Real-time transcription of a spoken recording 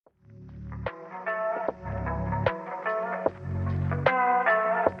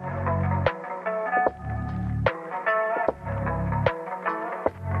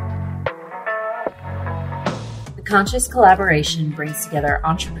Conscious Collaboration brings together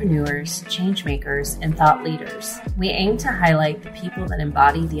entrepreneurs, changemakers, and thought leaders. We aim to highlight the people that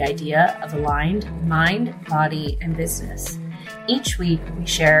embody the idea of aligned mind, body, and business. Each week, we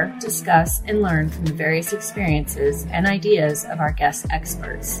share, discuss, and learn from the various experiences and ideas of our guest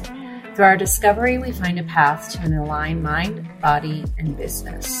experts. Through our discovery, we find a path to an aligned mind, body, and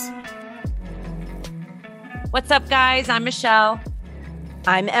business. What's up, guys? I'm Michelle.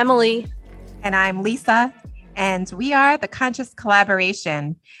 I'm Emily. And I'm Lisa. And we are the Conscious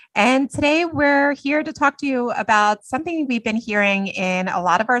Collaboration. And today we're here to talk to you about something we've been hearing in a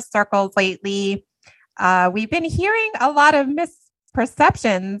lot of our circles lately. We've been hearing a lot of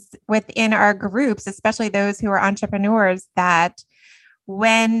misperceptions within our groups, especially those who are entrepreneurs, that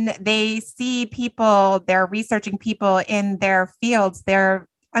when they see people, they're researching people in their fields, they're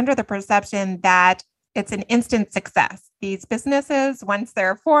under the perception that it's an instant success. These businesses, once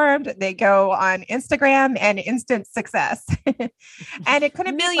they're formed, they go on Instagram and instant success. And it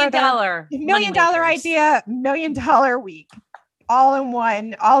couldn't be $1 million idea, $1 million week, all in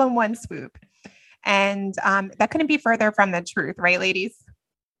one swoop. And that couldn't be further from the truth, right, ladies?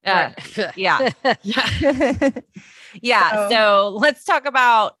 Yeah. Yeah. So let's talk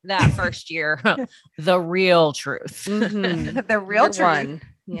about that first year, the real truth. Mm-hmm. The real truth. One.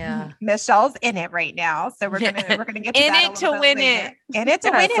 Yeah. Michelle's in it right now. So we're gonna get to in that it to win it. In it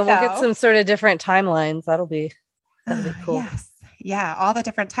to win it. So we'll get some sort of different timelines. That'll be cool. Yes. Yeah, all the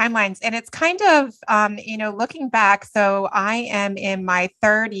different timelines. And it's kind of looking back. So I am in my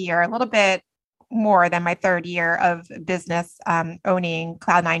third year, a little bit more than my third year of business, owning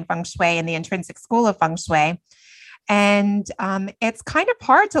Cloud9 Feng Shui and the Intrinsic School of Feng Shui. And it's kind of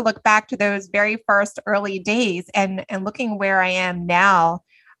hard to look back to those very first early days and looking where I am now.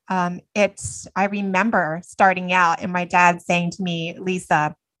 I remember starting out and my dad saying to me,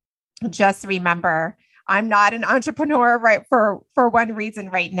 Lisa, just remember, I'm not an entrepreneur right for one reason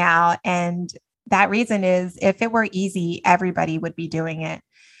right now. And that reason is if it were easy, everybody would be doing it.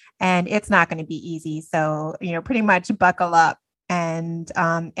 And it's not going to be easy. So, pretty much buckle up. And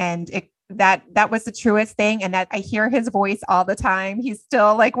that was the truest thing. And that I hear his voice all the time. He's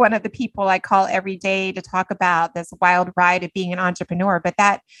still like one of the people I call every day to talk about this wild ride of being an entrepreneur. But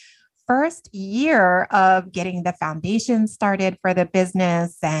that first year of getting the foundation started for the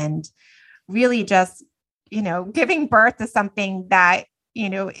business and really just, giving birth to something that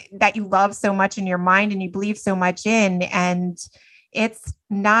you love so much in your mind and you believe so much in. And it's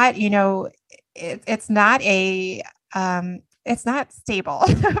not, it's not stable.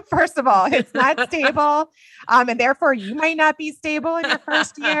 First of all, it's not stable. And therefore you might not be stable in your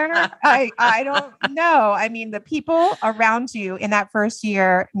first year. I don't know. I mean, the people around you in that first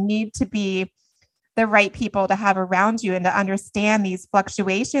year need to be the right people to have around you and to understand these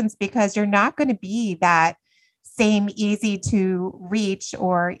fluctuations, because you're not going to be that same easy to reach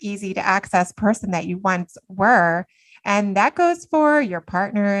or easy to access person that you once were. And that goes for your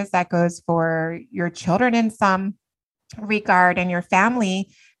partners, that goes for your children in some regard and your family,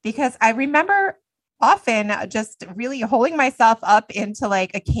 because I remember often just really holding myself up into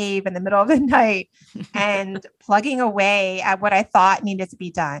like a cave in the middle of the night and plugging away at what I thought needed to be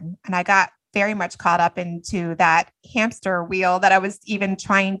done. And I got very much caught up into that hamster wheel that I was even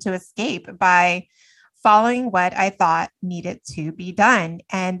trying to escape by following what I thought needed to be done.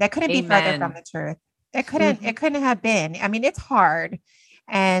 And that couldn't be further from the truth. It couldn't have been. I mean, it's hard.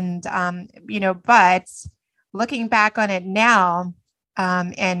 And, but looking back on it now,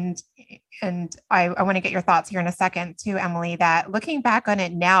 and I want to get your thoughts here in a second too, Emily, that looking back on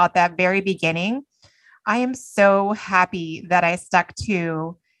it now at that very beginning, I am so happy that I stuck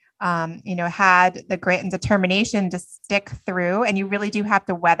to, had the grit and determination to stick through. And you really do have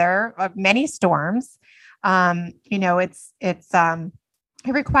to weather many storms.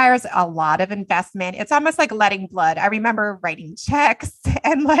 It requires a lot of investment. It's almost like letting blood. I remember writing checks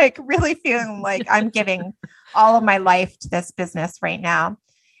and like really feeling like I'm giving all of my life to this business right now.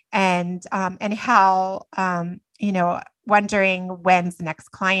 And how, wondering when's the next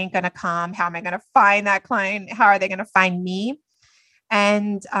client going to come? How am I going to find that client? How are they going to find me?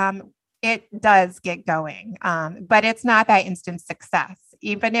 And it does get going. But it's not that instant success.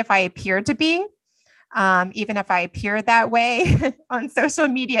 Even if I appear to be, even if I appeared that way on social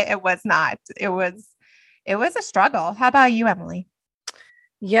media, it was not. It was a struggle. How about you, Emily?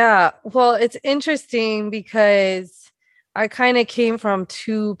 Yeah, well, it's interesting because I kind of came from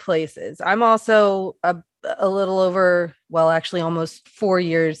two places. I'm also a little over, well, actually almost 4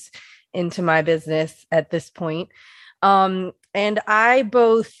 years into my business at this point. And I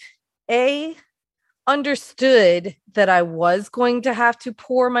both understood that I was going to have to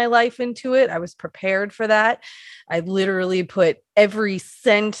pour my life into it. I was prepared for that. I literally put every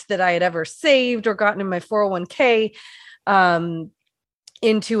cent that I had ever saved or gotten in my 401k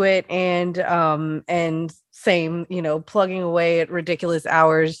into it, and same, plugging away at ridiculous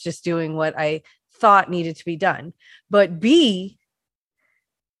hours, just doing what I thought needed to be done. But B,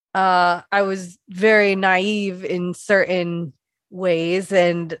 I was very naive in certain ways,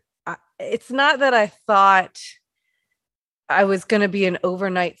 and it's not that I thought I was going to be an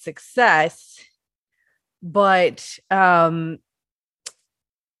overnight success, but I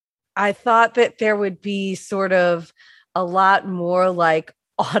thought that there would be sort of a lot more like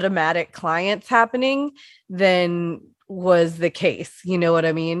automatic clients happening than was the case. You know what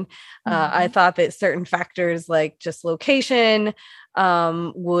I mean? I thought that certain factors like just location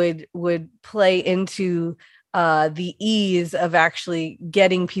would play into the ease of actually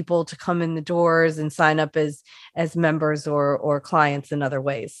getting people to come in the doors and sign up as members or clients in other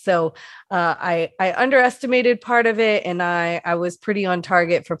ways. So I underestimated part of it, and I was pretty on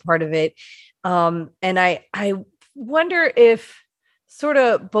target for part of it. And I wonder if sort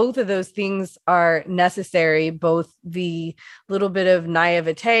of both of those things are necessary, both the little bit of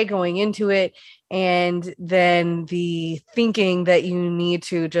naivete going into it and then the thinking that you need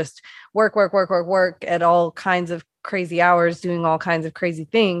to just work at all kinds of crazy hours, doing all kinds of crazy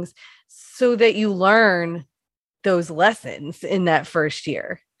things so that you learn those lessons in that first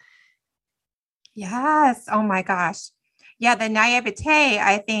year. Yes. Oh my gosh. Yeah. The naivete,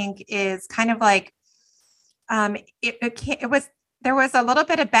 I think, is kind of like, there was a little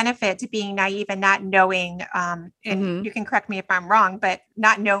bit of benefit to being naive and not knowing, and you can correct me if I'm wrong, but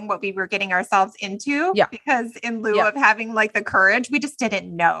not knowing what we were getting ourselves into, because in lieu of having like the courage, we just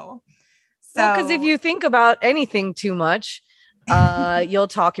didn't know. So, because if you think about anything too much, you'll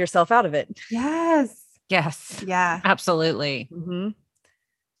talk yourself out of it. Yes. Yeah, absolutely.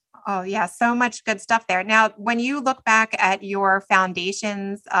 Oh yeah. So much good stuff there. Now, when you look back at your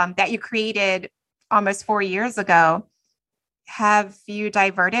foundations that you created almost 4 years ago, have you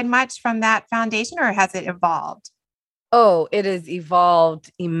diverted much from that foundation, or has it evolved? Oh, it has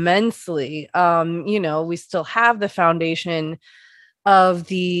evolved immensely. We still have the foundation of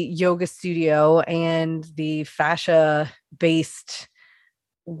the yoga studio and the fascia-based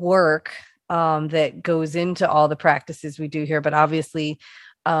work that goes into all the practices we do here. But obviously,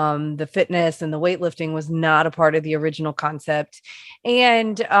 the fitness and the weightlifting was not a part of the original concept.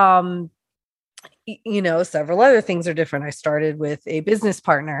 And several other things are different. I started with a business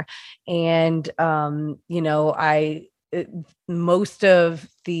partner, and most of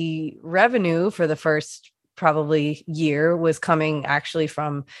the revenue for the first probably year was coming actually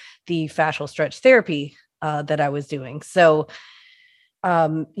from the fascial stretch therapy that I was doing. So,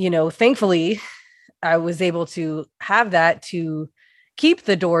 thankfully I was able to have that to keep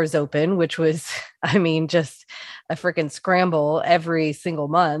the doors open, which was, just a freaking scramble every single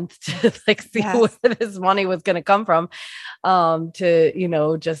month to see where this money was going to come from,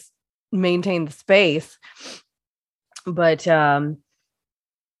 to, just maintain the space. But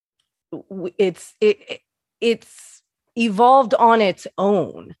it's evolved on its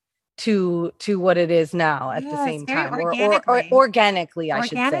own to what it is now at the same time, or organically, I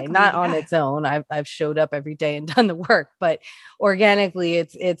should say, not on its own. I've showed up every day and done the work, but organically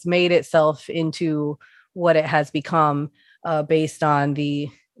it's made itself into what it has become, based on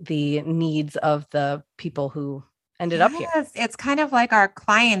the needs of the people who ended up here. It's kind of like our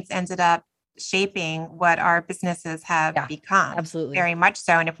clients ended up shaping what our businesses have become. Absolutely. Very much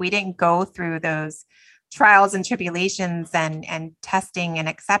so. And if we didn't go through those trials and tribulations and testing and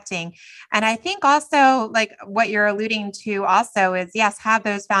accepting. And I think also like what you're alluding to also is, yes, have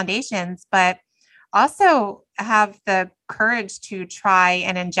those foundations, but also have the courage to try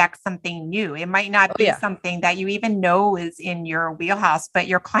and inject something new. It might not be something that you even know is in your wheelhouse, but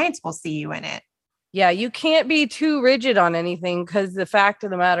your clients will see you in it. Yeah, you can't be too rigid on anything, because the fact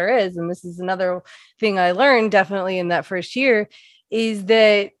of the matter is, and this is another thing I learned definitely in that first year, is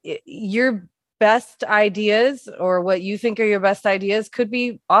that your best ideas, or what you think are your best ideas, could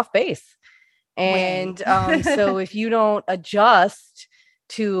be off base. And so if you don't adjust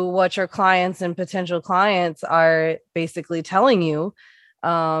to what your clients and potential clients are basically telling you,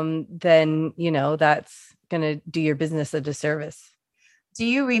 then, that's going to do your business a disservice. Do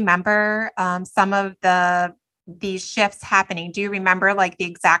you remember some of these shifts happening? Do you remember like the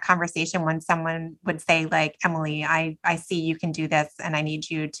exact conversation when someone would say like, Emily, I see you can do this and I need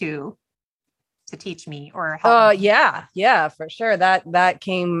you to teach me or help me? Yeah, for sure. That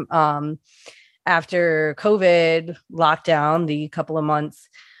came after COVID lockdown, the couple of months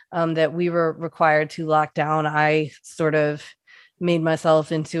that we were required to lock down, I sort of made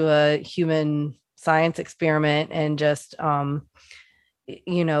myself into a human science experiment and just,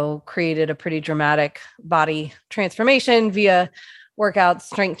 created a pretty dramatic body transformation via workout,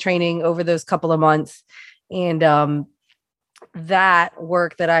 strength training over those couple of months. And that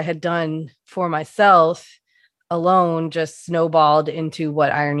work that I had done for myself alone just snowballed into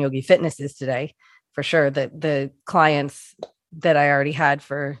what Iron Yogi Fitness is today. For sure, that the clients that I already had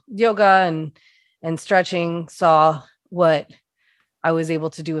for yoga and stretching saw what I was able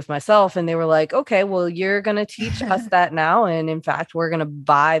to do with myself. And they were like, okay, well, you're going to teach us that now. And in fact, we're going to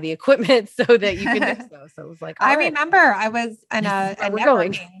buy the equipment so that you can do so. So it was like, I remember I was in a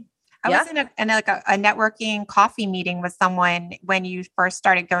networking. I was in a networking coffee meeting with someone when you first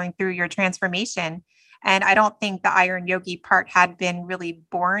started going through your transformation. And I don't think the Iron Yogi part had been really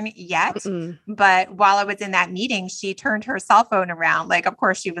born yet. Mm-mm. But while I was in that meeting, she turned her cell phone around. Like, of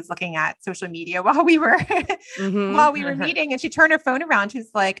course, she was looking at social media while we were meeting. And she turned her phone around. She's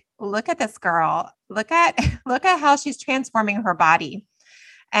like, look at this girl. Look at how she's transforming her body.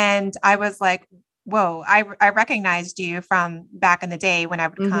 And I was like, whoa, I recognized you from back in the day when I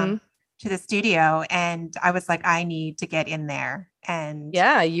would come to the studio. And I was like, I need to get in there. And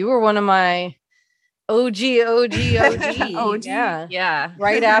yeah, you were one of my OG. Yeah.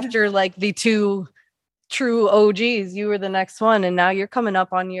 Right after like the two true OGs, you were the next one. And now you're coming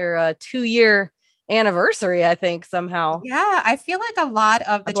up on your 2-year anniversary, I think, somehow. Yeah. I feel like a lot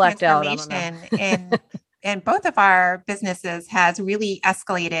of the transformation in both of our businesses has really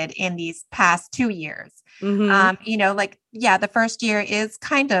escalated in these past 2 years. The first year is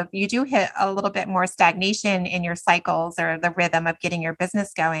kind of, you do hit a little bit more stagnation in your cycles or the rhythm of getting your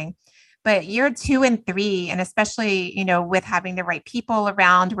business going. But year 2 and 3, and especially, with having the right people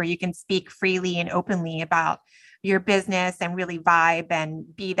around where you can speak freely and openly about your business and really vibe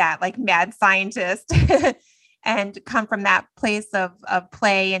and be that like mad scientist and come from that place of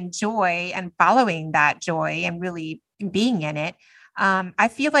play and joy and following that joy and really being in it. I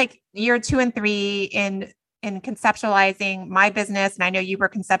feel like year 2 and 3 in conceptualizing my business, and I know you were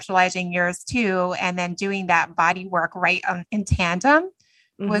conceptualizing yours too, and then doing that body work right in tandem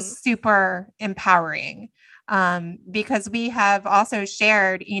was super empowering, because we have also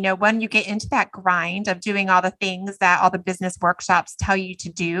shared, when you get into that grind of doing all the things that all the business workshops tell you to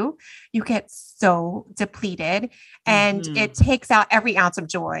do, you get so depleted and it takes out every ounce of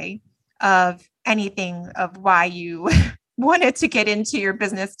joy of anything of why you wanted to get into your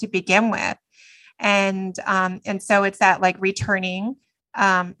business to begin with. And so it's that like returning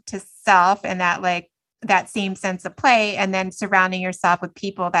to self and that same sense of play, and then surrounding yourself with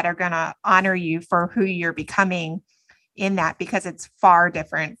people that are going to honor you for who you're becoming in that, because it's far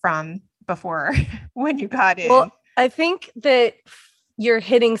different from before when you got in. Well, I think that you're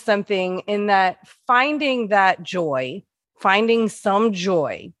hitting something in that finding some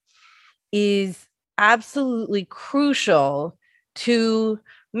joy is absolutely crucial to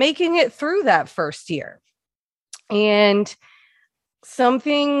making it through that first year. And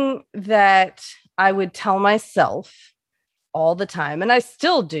something that I would tell myself all the time, and I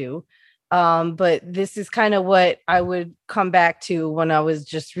still do, but this is kind of what I would come back to when I was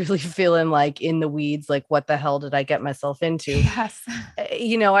just really feeling like in the weeds, like what the hell did I get myself into? Yes.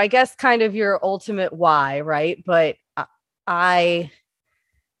 I guess kind of your ultimate why, right? But I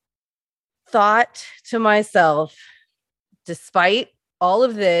thought to myself, despite all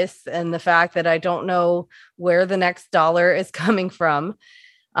of this and the fact that I don't know where the next dollar is coming from,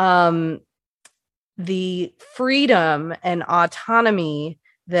 the freedom and autonomy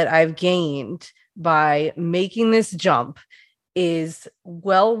that I've gained by making this jump is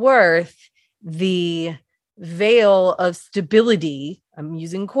well worth the veil of stability, I'm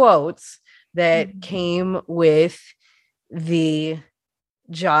using quotes, that came with the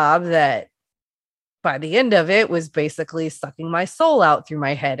job that by the end of it was basically sucking my soul out through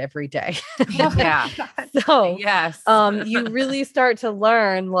my head every day. Yeah. So yes. You really start to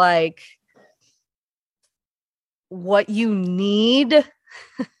learn like what you need.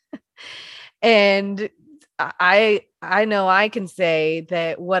 And I know I can say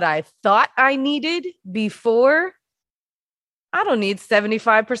that what I thought I needed before, I don't need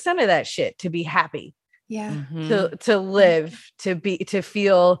 75% of that shit to be happy. Yeah. To live, to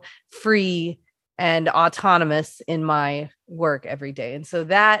feel free and autonomous in my work every day. And so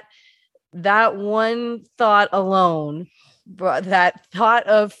that one thought alone, that thought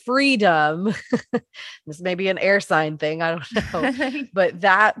of freedom, this may be an air sign thing, I don't know, but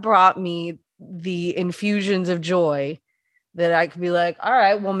that brought me the infusions of joy that I could be like, all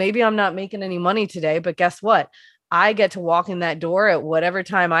right, well, maybe I'm not making any money today, but guess what? I get to walk in that door at whatever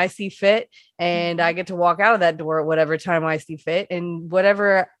time I see fit, and I get to walk out of that door at whatever time I see fit, and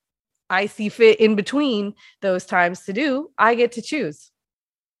whatever I see fit in between those times to do, I get to choose.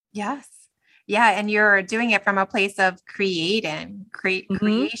 Yes. Yeah. And you're doing it from a place of creation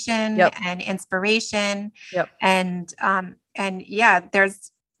and inspiration. Yep. And yeah,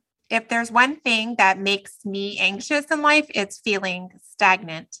 if there's one thing that makes me anxious in life, it's feeling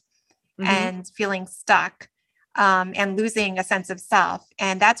stagnant and feeling stuck, and losing a sense of self.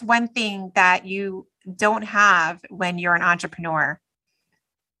 And that's one thing that you don't have when you're an entrepreneur.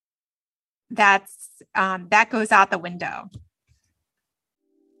 That goes out the window.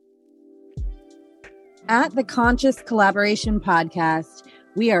 At the Conscious Collaboration Podcast,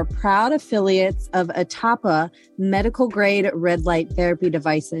 we are proud affiliates of Atapa medical grade red light therapy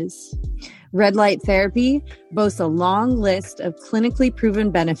devices. Red light therapy boasts a long list of clinically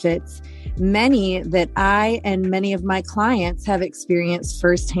proven benefits, many that I and many of my clients have experienced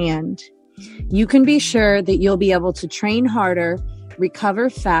firsthand. You can be sure that you'll be able to train harder, recover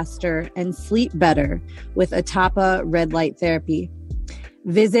faster, and sleep better with Atapa red light therapy.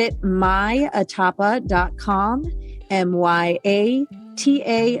 Visit myatapa.com,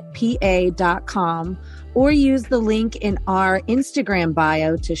 myatapa.com, or use the link in our Instagram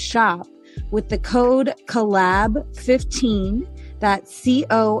bio to shop with the code COLLAB15, that's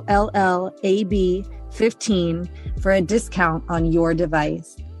COLLAB 15, for a discount on your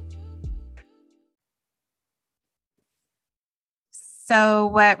device. So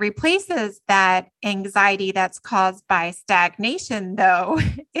what replaces that anxiety that's caused by stagnation, though,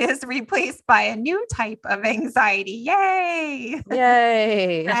 is replaced by a new type of anxiety. Yay!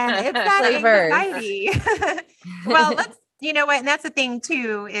 Yay! And it's that anxiety. Well, you know what? And that's the thing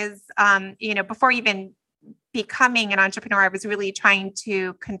too, is, before even becoming an entrepreneur, I was really trying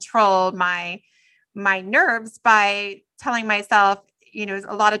to control my nerves by telling myself,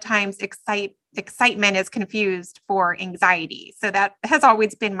 a lot of times excitement is confused for anxiety. So that has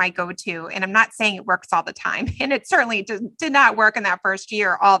always been my go-to. And I'm not saying it works all the time. And it certainly did not work in that first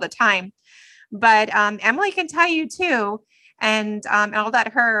year all the time. But Emily can tell you too. And I'll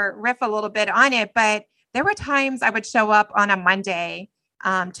let her riff a little bit on it. But there were times I would show up on a Monday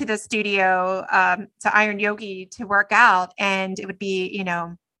to the studio, to Iron Yogi, to work out. And it would be,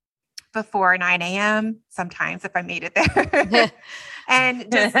 before 9 a.m. sometimes, if I made it there.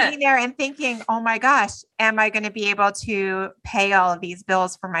 And just sitting there and thinking, oh my gosh, am I going to be able to pay all of these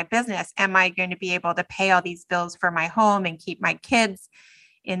bills for my business? Am I going to be able to pay all these bills for my home and keep my kids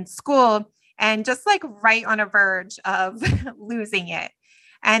in school? And just like right on a verge of losing it.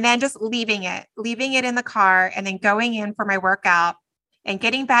 And then just leaving it in the car, and then going in for my workout and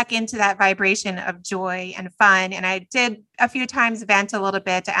getting back into that vibration of joy and fun. And I did a few times vent a little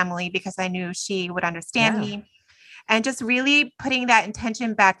bit to Emily because I knew she would understand me. And just really putting that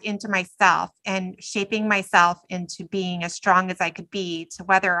intention back into myself and shaping myself into being as strong as I could be to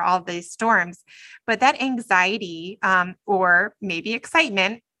weather all these storms. But that anxiety, or maybe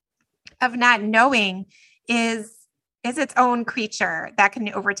excitement of not knowing, is its own creature that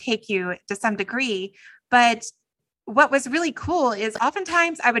can overtake you to some degree. But what was really cool is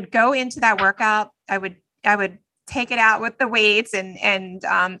oftentimes I would go into that workout, I would take it out with the weights and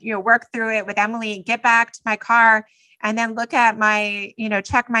work through it with Emily, get back to my car, and then look at my,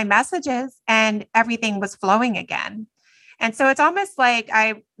 check my messages, and everything was flowing again. And so it's almost like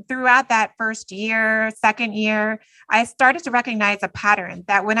throughout that first year, second year, I started to recognize a pattern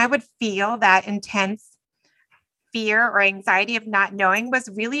that when I would feel that intense fear or anxiety of not knowing, was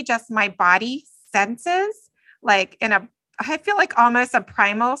really just my body senses, like I feel like almost a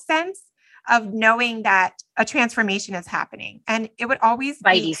primal sense of knowing that a transformation is happening. And it would always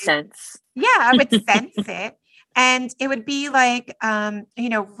Spidey sense. Yeah, I would sense it. And it would be like,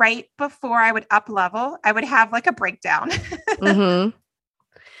 right before I would up level, I would have like a breakdown. Mm-hmm.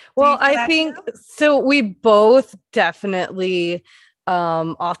 Well, I think so. We both definitely,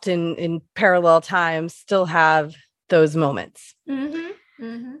 often in parallel times, still have those moments. Mm-hmm.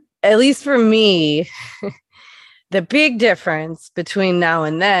 Mm-hmm. At least for me, the big difference between now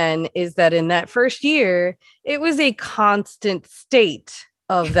and then is that in that first year, it was a constant state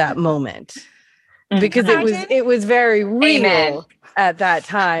of that moment. Because it was very real at that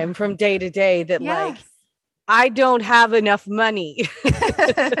time, from day to day, that like, I don't have enough money.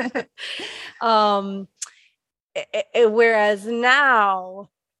 Whereas now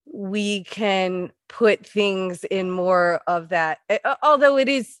we can put things in more of that, although it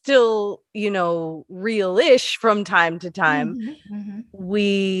is still, real-ish from time to time,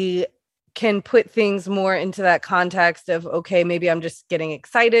 we can put things more into that context of, okay, maybe I'm just getting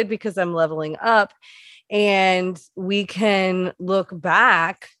excited because I'm leveling up. And we can look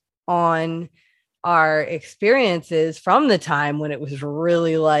back on our experiences from the time when it was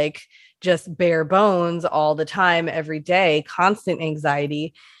really like just bare bones all the time, every day, constant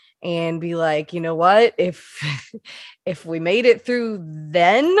anxiety, and be like, you know what, if if we made it through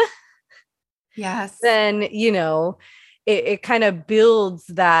then, Yes. then, it kind of builds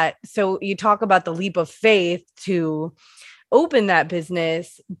that. So you talk about the leap of faith to open that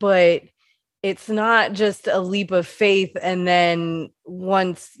business, but it's not just a leap of faith. And then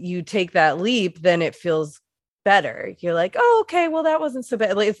once you take that leap, then it feels better. You're like, oh, okay, well, that wasn't so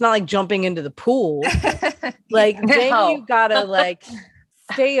bad. Like, it's not like jumping into the pool. Like, then you gotta like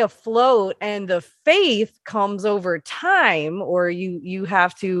stay afloat, and the faith comes over time, or you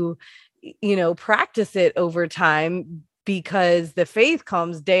have to, practice it over time, because the faith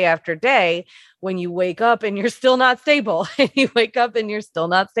comes day after day when you wake up and you're still not stable, and you wake up and you're still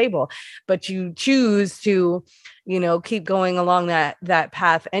not stable, but you choose to, keep going along that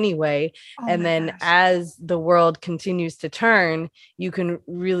path anyway. And then gosh. as the world continues to turn, you can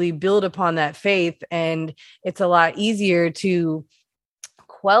really build upon that faith, and it's a lot easier to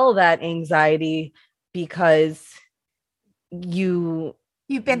quell that anxiety, because you've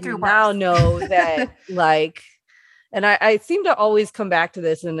been through now worse. know that like, and I seem to always come back to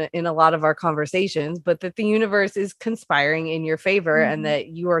this in a lot of our conversations, but that the universe is conspiring in your favor, and that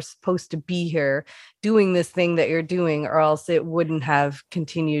you are supposed to be here doing this thing that you're doing, or else it wouldn't have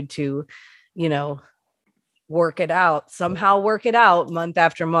continued to, work it out month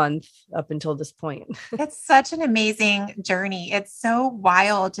after month up until this point. It's such an amazing journey. It's so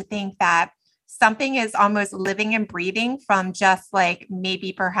wild to think that something is almost living and breathing from just like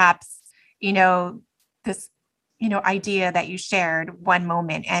maybe perhaps, this, idea that you shared one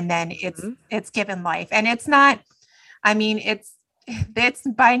moment, and then it's given life. And it's not, it's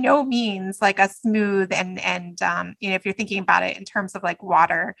by no means like a smooth and if you're thinking about it in terms of like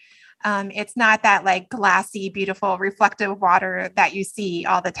water, it's not that like glassy, beautiful, reflective water that you see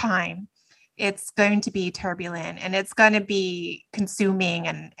all the time. It's going to be turbulent, and it's going to be consuming,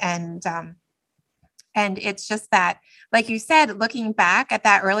 and it's just that, like you said, looking back at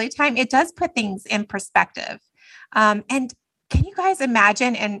that early time, it does put things in perspective. And can you guys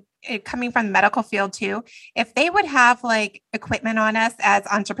imagine, and it coming from the medical field too, if they would have like equipment on us as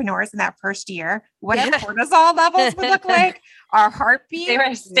entrepreneurs in that first year, what our cortisol levels would look like, our heartbeat. They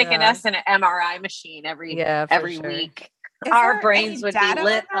were sticking us in an MRI machine every week. Our brains would be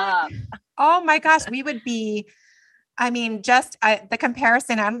lit up. Oh my gosh, we would be. Just the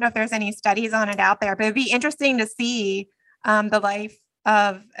comparison. I don't know if there's any studies on it out there, but it'd be interesting to see the life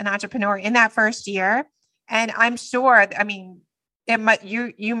of an entrepreneur in that first year. And I'm sure, it might,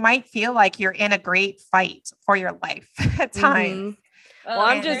 you might feel like you're in a great fight for your life at times. Well,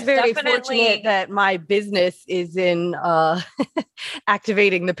 I'm just very fortunate that my business is in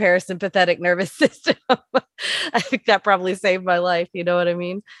activating the parasympathetic nervous system. I think that probably saved my life. You know what I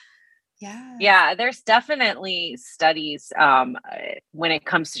mean? Yeah, there's definitely studies when it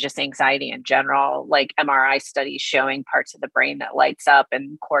comes to just anxiety in general, like MRI studies showing parts of the brain that lights up,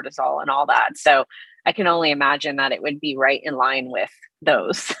 and cortisol and all that. So I can only imagine that it would be right in line with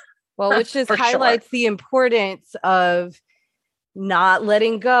those. Well, which just highlights the importance of not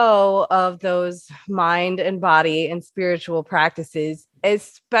letting go of those mind and body and spiritual practices,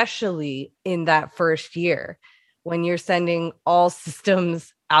 especially in that first year when you're sending all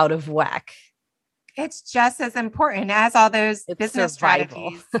systems out of whack. It's just as important as all those business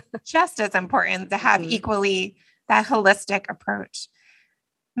strategies, just as important to have equally that holistic approach.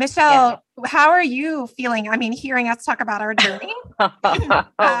 Michelle, how are you feeling? Hearing us talk about our journey. Oh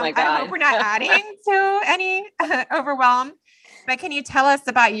my God. I hope we're not adding to any overwhelm, but can you tell us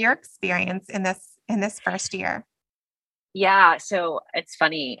about your experience in this first year? Yeah. So it's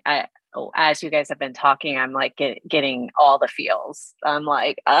funny. As you guys have been talking, I'm like getting all the feels. I'm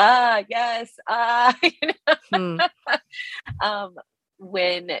like, yes.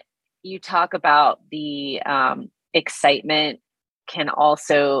 When you talk about the excitement can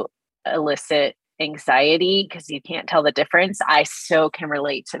also elicit anxiety because you can't tell the difference. I so can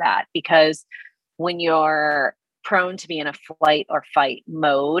relate to that, because when you're prone to be in a flight or fight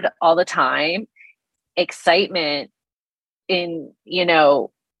mode all the time, excitement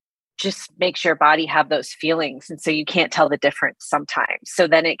just makes your body have those feelings. And so you can't tell the difference sometimes. So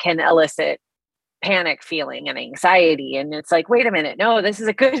then it can elicit panic feeling and anxiety. And it's like, wait a minute, no, this is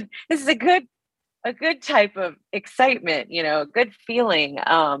a good type of excitement, a good feeling.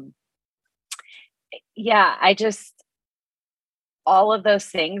 All of those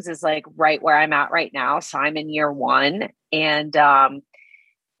things is like right where I'm at right now. So I'm in year one, and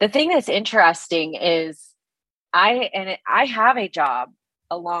The thing that's interesting is I have a job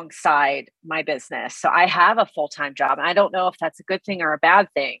alongside my business. So I have a full-time job, and I don't know if that's a good thing or a bad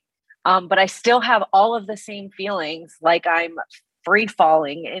thing. But I still have all of the same feelings, like I'm free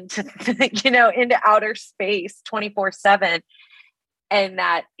falling into, into outer space 24/7, and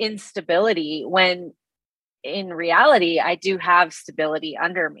that instability, when in reality, I do have stability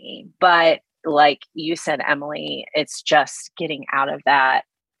under me. But like you said, Emily, it's just getting out of that,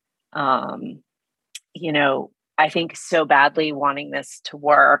 I think so badly wanting this to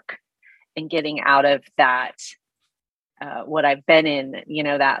work and getting out of that, what I've been in,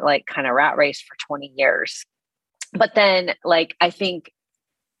 that like kind of rat race for 20 years. But then like, I think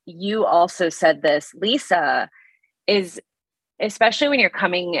you also said this, Lisa, is especially when you're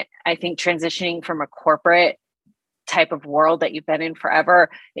coming, I think transitioning from a corporate type of world that you've been in forever,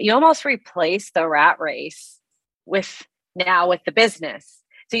 you almost replace the rat race with the business.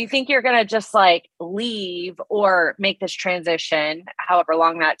 So you think you're going to just like leave or make this transition, however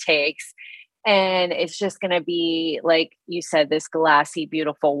long that takes. And it's just going to be, like you said, this glassy,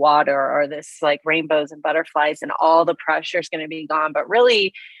 beautiful water, or this like rainbows and butterflies, and all the pressure is going to be gone. But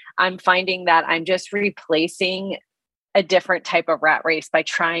really, I'm finding that I'm just replacing a different type of rat race by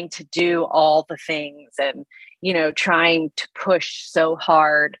trying to do all the things and, trying to push so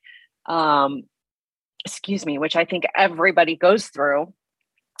hard, which I think everybody goes through,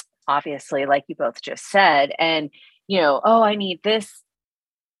 obviously, like you both just said. And, I need this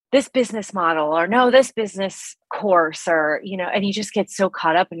business model, or no, this business course, or, and you just get so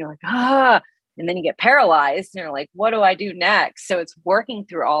caught up and you're like, and then you get paralyzed and you're like, what do I do next? So it's working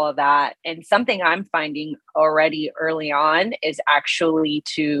through all of that. And something I'm finding already early on is actually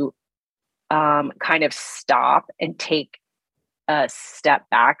to kind of stop and take a step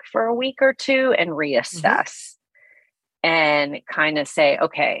back for a week or two and reassess, and kind of say,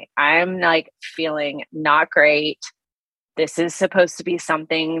 okay, I'm like feeling not great. This is supposed to be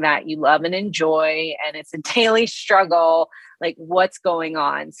something that you love and enjoy, and it's a daily struggle. Like, what's going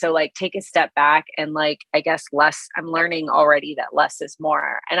on? So like, take a step back, and like, I guess I'm learning already that less is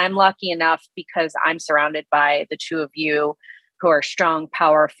more. And I'm lucky enough because I'm surrounded by the two of you who are strong,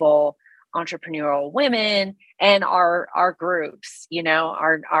 powerful, entrepreneurial women, and our groups,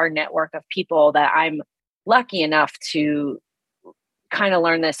 our network of people, that I'm lucky enough to kind of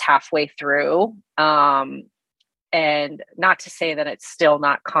learn this halfway through. And not to say that it's still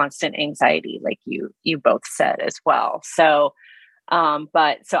not constant anxiety, like you both said as well. So,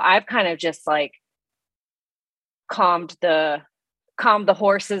 so I've kind of just like calmed the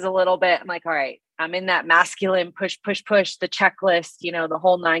horses a little bit. I'm like, all right, I'm in that masculine push, the checklist, the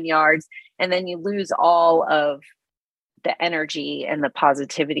whole 9 yards. And then you lose all of the energy and the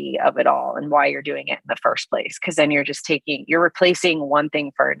positivity of it all, and why you're doing it in the first place. Cause then you're replacing one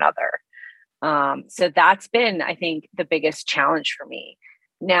thing for another. So that's been, I think, the biggest challenge for me.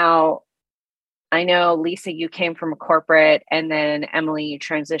 Now, I know, Lisa, you came from a corporate, and then Emily, you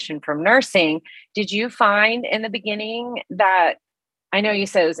transitioned from nursing. Did you find in the beginning that, I know you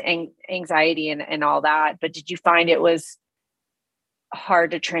said it was anxiety and all that, but did you find it was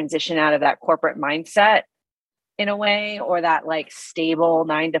hard to transition out of that corporate mindset in a way, or that like stable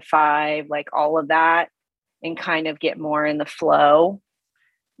 9 to 5, like all of that, and kind of get more in the flow?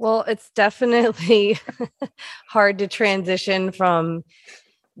 Well, it's definitely hard to transition from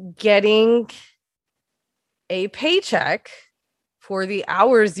getting a paycheck for the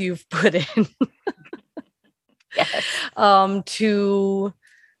hours you've put in yes. To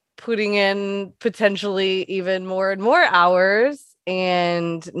putting in potentially even more and more hours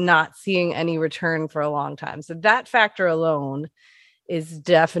and not seeing any return for a long time. So that factor alone is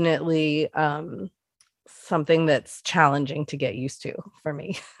definitely something that's challenging to get used to for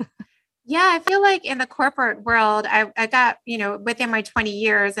me. Yeah, I feel like in the corporate world, I got, within my 20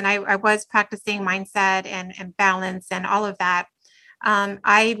 years, and I was practicing mindset and balance and all of that.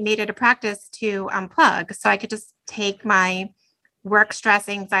 I made it a practice to unplug, so I could just take my work stress,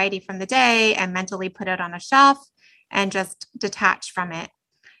 anxiety from the day and mentally put it on a shelf and just detach from it.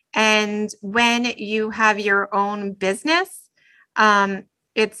 And when you have your own business,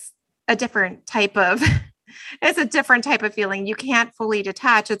 it's a different type of feeling. You can't fully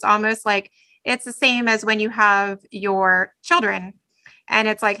detach. It's almost like it's the same as when you have your children, and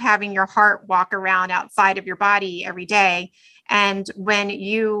it's like having your heart walk around outside of your body every day. And when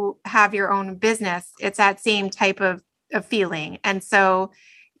you have your own business, it's that same type of feeling. And so,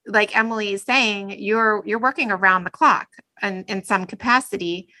 like Emily is saying, you're working around the clock in some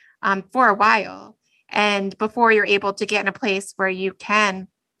capacity for a while, and before you're able to get in a place where you can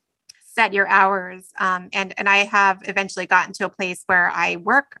set your hours. And I have eventually gotten to a place where I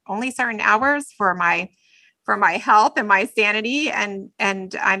work only certain hours for my health and my sanity, and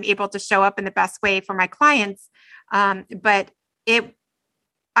I'm able to show up in the best way for my clients. But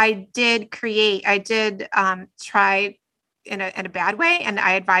I did try in a bad way, and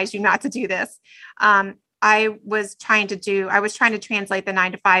I advise you not to do this. I was trying to translate the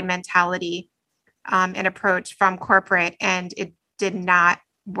 9 to 5 mentality and approach from corporate, and it did not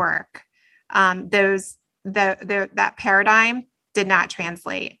work. That paradigm did not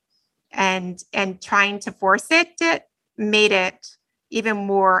translate, and trying to force it made it even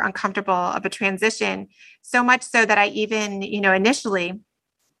more uncomfortable of a transition. So much so that I even, initially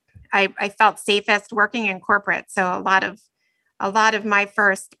I felt safest working in corporate. So a lot of my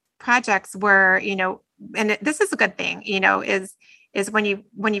first projects were, and this is a good thing, is when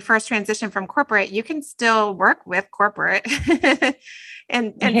you first transition from corporate, you can still work with corporate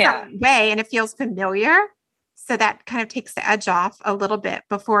in some way, and it feels familiar. So that kind of takes the edge off a little bit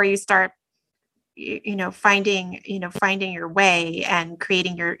before you start, finding your way and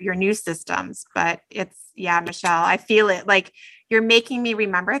creating your new systems. But Michelle, I feel it. Like, you're making me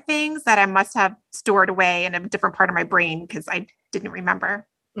remember things that I must have stored away in a different part of my brain because I didn't remember.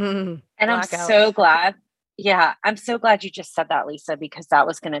 And I'm so glad. Yeah, I'm so glad you just said that, Lisa, because that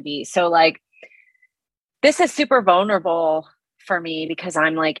was going to be so, like, this is super vulnerable for me because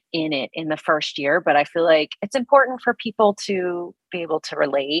I'm like in it in the first year, but I feel like it's important for people to be able to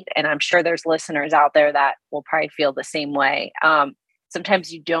relate. And I'm sure there's listeners out there that will probably feel the same way.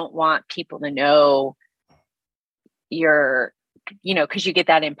 Sometimes you don't want people to know because you get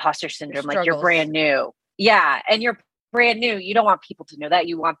that imposter syndrome, like you're brand new. Yeah. And you're brand new. You don't want people to know that.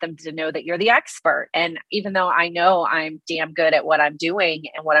 You want them to know that you're the expert. And even though I know I'm damn good at what I'm doing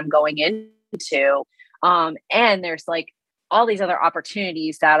and what I'm going into, and there's like all these other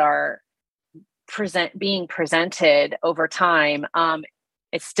opportunities that are being presented over time,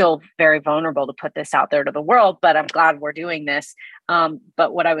 it's still very vulnerable to put this out there to the world, but I'm glad we're doing this.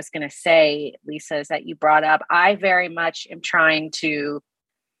 But what I was going to say, Lisa, is that you brought up, I very much am trying to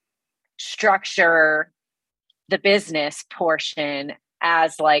structure the business portion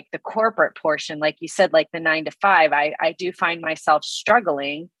as like the corporate portion. Like you said, like the 9 to 5, I do find myself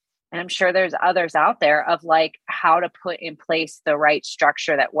struggling, and I'm sure there's others out there, of like how to put in place the right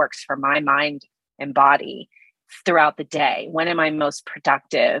structure that works for my mind and body throughout the day. When am I most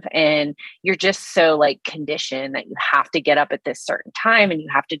productive? And you're just so like conditioned that you have to get up at this certain time and you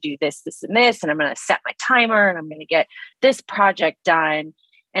have to do this, this, and this. And I'm going to set my timer and I'm going to get this project done.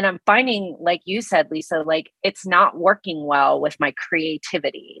 And I'm finding, like you said, Lisa, like it's not working well with my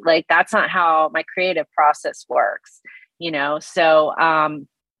creativity. Like that's not how my creative process works, So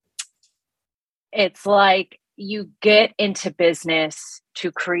it's like you get into business to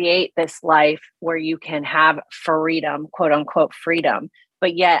create this life where you can have freedom, quote unquote freedom,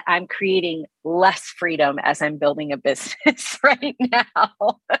 but yet I'm creating less freedom as I'm building a business right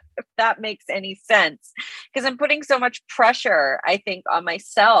now, if that makes any sense. Because I'm putting so much pressure, I think, on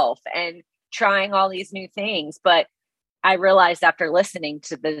myself and trying all these new things. But I realized after listening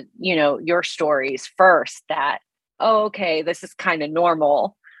to your stories first that, oh, okay, this is kind of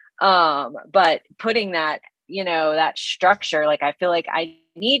normal. But putting that, that structure, like I feel like I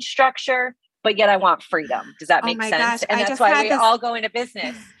need structure, but yet I want freedom. Does that make sense? Gosh, and that's why we all go into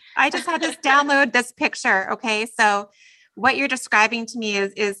business. I just had this download this picture. Okay. So what you're describing to me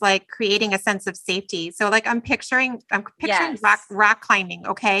is like creating a sense of safety. So like I'm picturing Yes. rock climbing.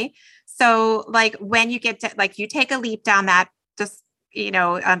 Okay. So like when you get to, like, you take a leap down that, just,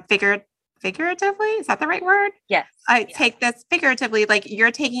 figuratively, is that the right word? Yes. Take this figuratively, like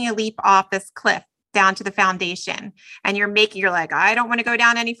you're taking a leap off this cliff down to the foundation, and you're like, I don't want to go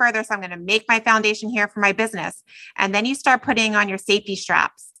down any further. So I'm going to make my foundation here for my business. And then you start putting on your safety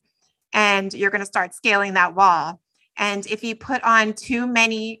straps and you're going to start scaling that wall. And if you put on too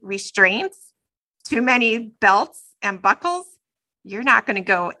many restraints, too many belts and buckles, you're not going to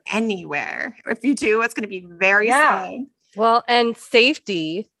go anywhere. If you do, it's going to be very slow. Well, and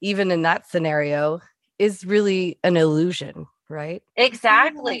safety, even in that scenario, is really an illusion, right?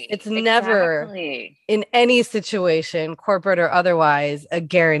 Exactly. It's never in any situation, corporate or otherwise, a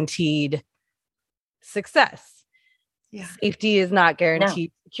guaranteed success. Yeah. Safety is not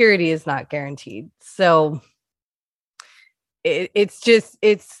guaranteed. No. Security is not guaranteed. So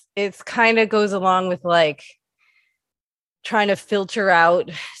it's kind of goes along with like trying to filter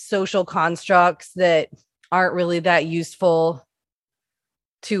out social constructs that aren't really that useful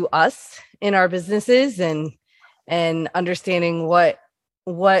to us in our businesses, and understanding what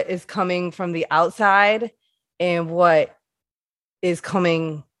is coming from the outside and what is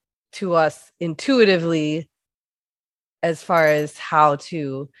coming to us intuitively as far as how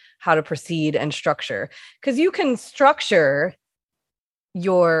to proceed and structure. Because you can structure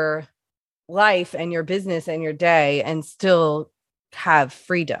your life and your business and your day and still have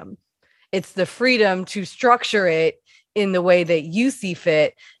freedom. It's the freedom to structure it in the way that you see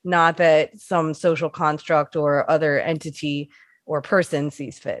fit, not that some social construct or other entity or person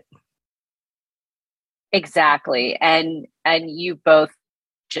sees fit. Exactly. And you both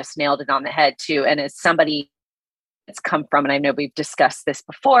just nailed it on the head too. And as somebody that's come from, and I know we've discussed this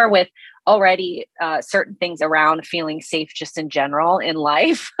before with already certain things around feeling safe just in general in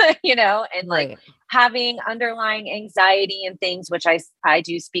life, and like having underlying anxiety and things, which I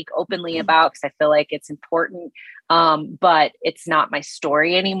do speak openly about because I feel like it's important. But it's not my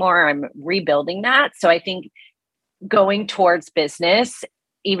story anymore. I'm rebuilding that. So I think going towards business,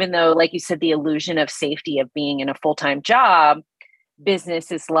 even though, like you said, the illusion of safety of being in a full-time job,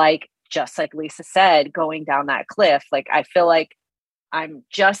 business is just like Lisa said, going down that cliff. Like, I feel like I'm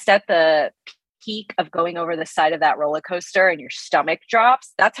just at the peak of going over the side of that roller coaster and your stomach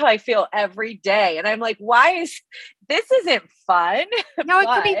drops. That's how I feel every day. And I'm like, this isn't fun. No, it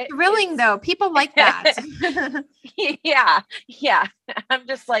could be thrilling though. People like that. Yeah. I'm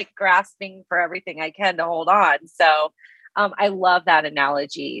just like grasping for everything I can to hold on. So I love that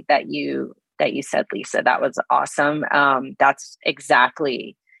analogy that you said, Lisa. That was awesome. That's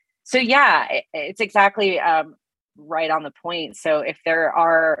exactly. So yeah, it's exactly right on the point. So if there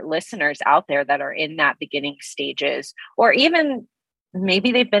are listeners out there that are in that beginning stages, or even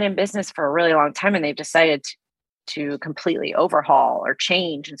maybe they've been in business for a really long time and they've decided to completely overhaul or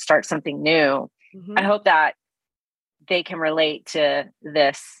change and start something new, I hope that they can relate to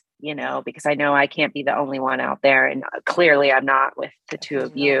this, because I know I can't be the only one out there. And clearly I'm not with the two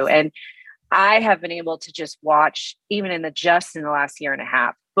of you. And I have been able to just watch, even in the last year and a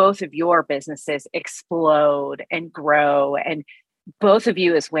half, both of your businesses explode and grow. And both of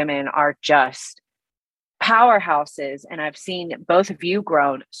you as women are just powerhouses. And I've seen both of you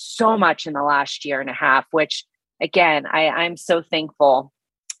grown so much in the last year and a half, which again, I'm so thankful.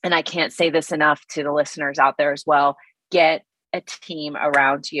 And I can't say this enough to the listeners out there as well. Get a team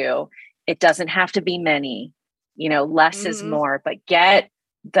around you. It doesn't have to be many, less is more, but get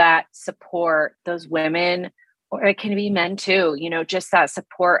that support, those women, or it can be men too, just that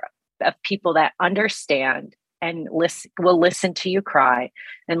support of people that understand and will listen to you cry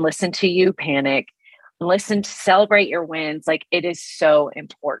and listen to you panic, listen to celebrate your wins. Like, it is so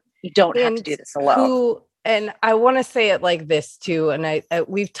important. You don't have to do this alone. And I want to say it like this too. And I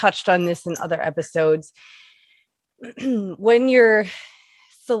we've touched on this in other episodes. When you're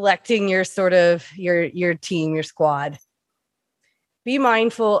selecting your sort of your team, your squad, be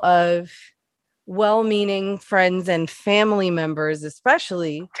mindful of well-meaning friends and family members,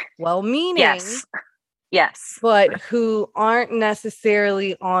 especially well-meaning, yes, but who aren't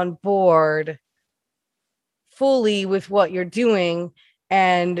necessarily on board fully with what you're doing,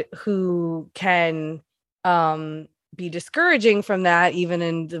 and who can be discouraging from that, even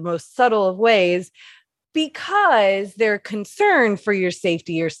in the most subtle of ways, because they're concerned for your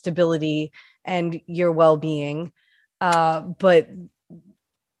safety, your stability, and your well-being. But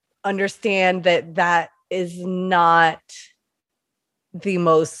understand that is not the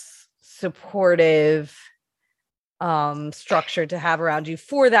most supportive structure to have around you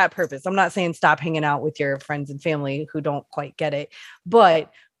for that purpose. I'm not saying stop hanging out with your friends and family who don't quite get it,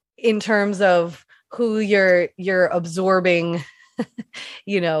 but in terms of who you're absorbing,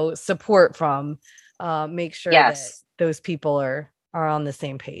 support from, make sure that those people are on the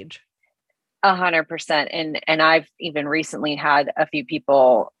same page. 100%. And I've even recently had a few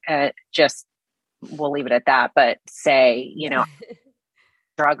people we'll leave it at that, but say,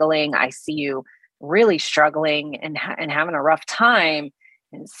 struggling. I see you really struggling and having a rough time.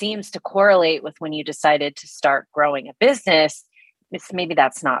 And it seems to correlate with when you decided to start growing a business. Maybe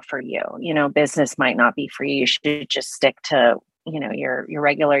that's not for you. Business might not be for you. You should just stick to, your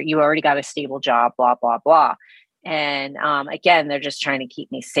regular, you already got a stable job, blah, blah, blah. And again, they're just trying to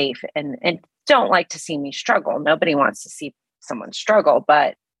keep me safe and don't like to see me struggle. Nobody wants to see someone struggle,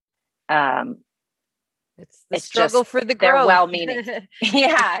 but it's the struggle for the growth. They're well-meaning.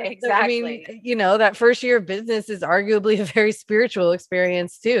 Yeah, exactly. I mean, that first year of business is arguably a very spiritual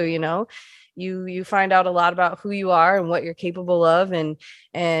experience too. You find out a lot about who you are and what you're capable of, and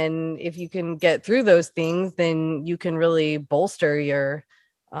if you can get through those things, then you can really bolster your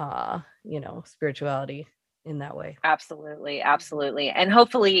spirituality in that way. Absolutely. And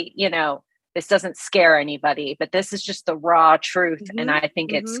hopefully, this doesn't scare anybody, but this is just the raw truth. And I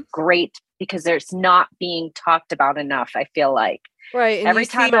think it's great because there's not being talked about enough. I feel like Right. And every you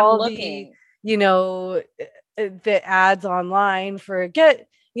time see I'm all looking, the ads online for make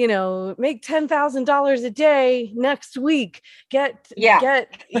 $10,000 a day next week, get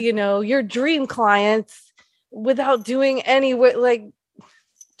your dream clients without doing any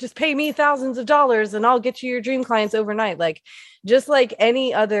just pay me thousands of dollars and I'll get you your dream clients overnight. Like, just like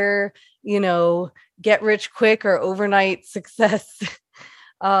any other, get rich quick or overnight success.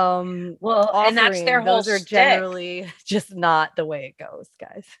 And that's their whole those are generally just not the way it goes,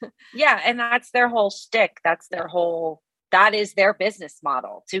 guys. Yeah. And that's their whole shtick. That is their business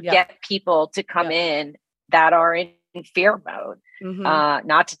model, to get people to come in that are in fear mode.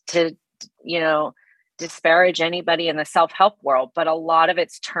 Not to disparage anybody in the self-help world, but a lot of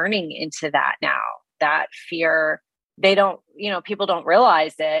it's turning into that now. That fear, people don't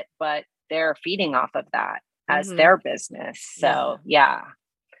realize it, but they're feeding off of that as their business. So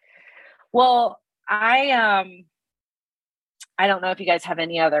Well, I don't know if you guys have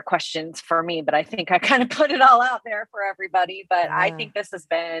any other questions for me, but I think I kind of put it all out there for everybody. But I think this has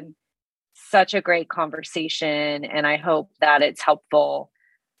been such a great conversation, and I hope that it's helpful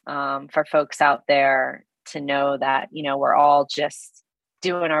for folks out there to know that, we're all just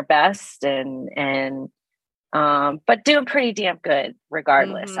doing our best and but doing pretty damn good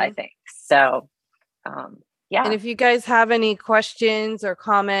regardless, I think. So, And if you guys have any questions or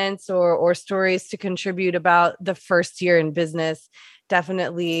comments or stories to contribute about the first year in business,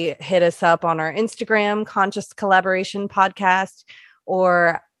 definitely hit us up on our Instagram, Conscious Collaboration Podcast,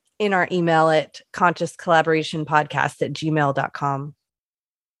 or in our email at consciouscollaborationpodcast@gmail.com.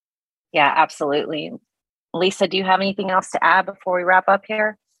 Yeah, absolutely. Lisa, do you have anything else to add before we wrap up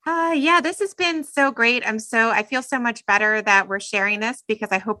here? This has been so great. I feel so much better that we're sharing this,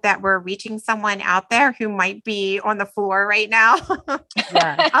 because I hope that we're reaching someone out there who might be on the floor right now. Because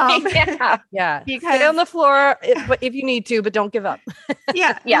stay on the floor if you need to, but don't give up.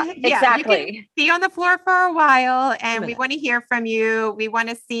 Exactly. You can be on the floor for a while, and we want to hear from you. We want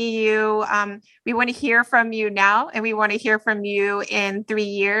to see you. We want to hear from you now, and we want to hear from you in 3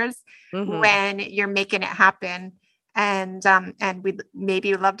 years when you're making it happen. And we'd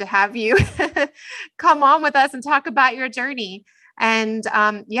maybe love to have you come on with us and talk about your journey. And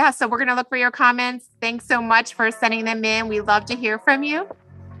so we're going to look for your comments. Thanks so much for sending them in. We love to hear from you,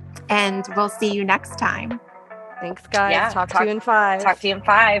 and we'll see you next time. Thanks, guys. Talk to you in 5. Talk to you in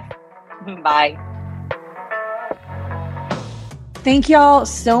 5. Bye. Thank y'all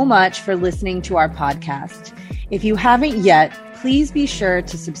so much for listening to our podcast. If you haven't yet, please be sure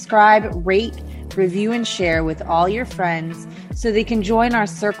to subscribe, rate, review, and share with all your friends so they can join our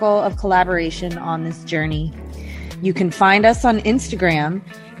circle of collaboration on this journey. You can find us on Instagram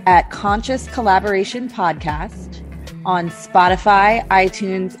at Conscious Collaboration Podcast, on Spotify,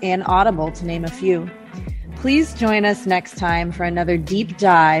 iTunes, and Audible, to name a few. Please join us next time for another deep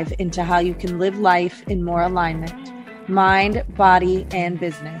dive into how you can live life in more alignment, mind, body, and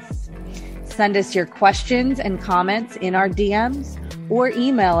business. Send us your questions and comments in our DMs, or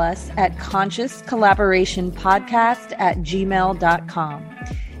email us at consciouscollaborationpodcast@gmail.com.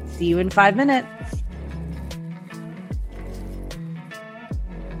 See you in 5 minutes.